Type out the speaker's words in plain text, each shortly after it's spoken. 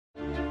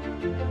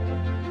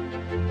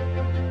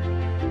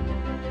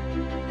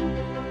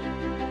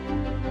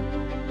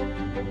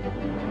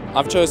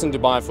I've chosen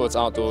Dubai for its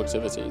outdoor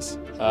activities.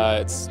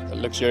 It's a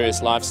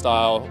luxurious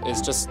lifestyle.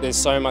 There's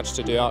so much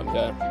to do out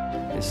here.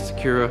 It's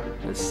secure,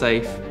 it's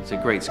safe, it's a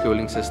great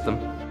schooling system.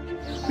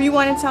 We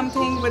wanted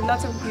something with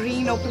lots of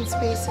green open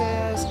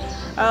spaces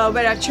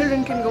where our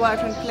children can go out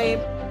and play.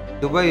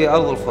 دبي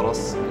أفضل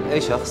فرص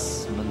لأي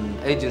شخص من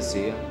أي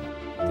جنسية.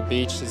 The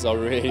beaches are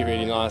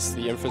really nice.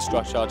 The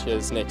infrastructure out here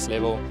is next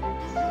level.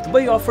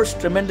 Dubai offers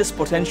tremendous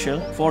potential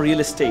for real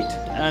estate,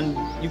 and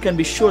you can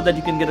be sure that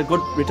you can get a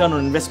good return on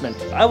investment.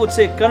 I would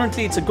say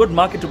currently it's a good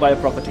market to buy a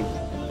property.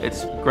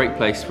 It's a great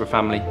place for a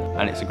family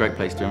and it's a great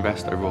place to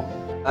invest overall.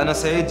 أنا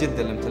سعيد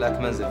جدا لامتلاك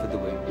منزل في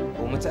دبي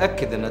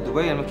ومتأكد أن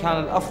دبي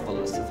المكان الأفضل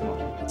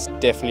للاستثمار. It's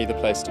definitely the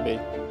place to be.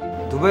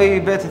 دبي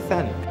بيت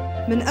الثاني.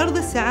 من أرض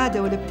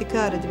السعادة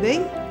والابتكار دبي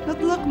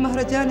نطلق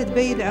مهرجان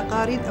دبي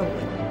العقاري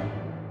الأول.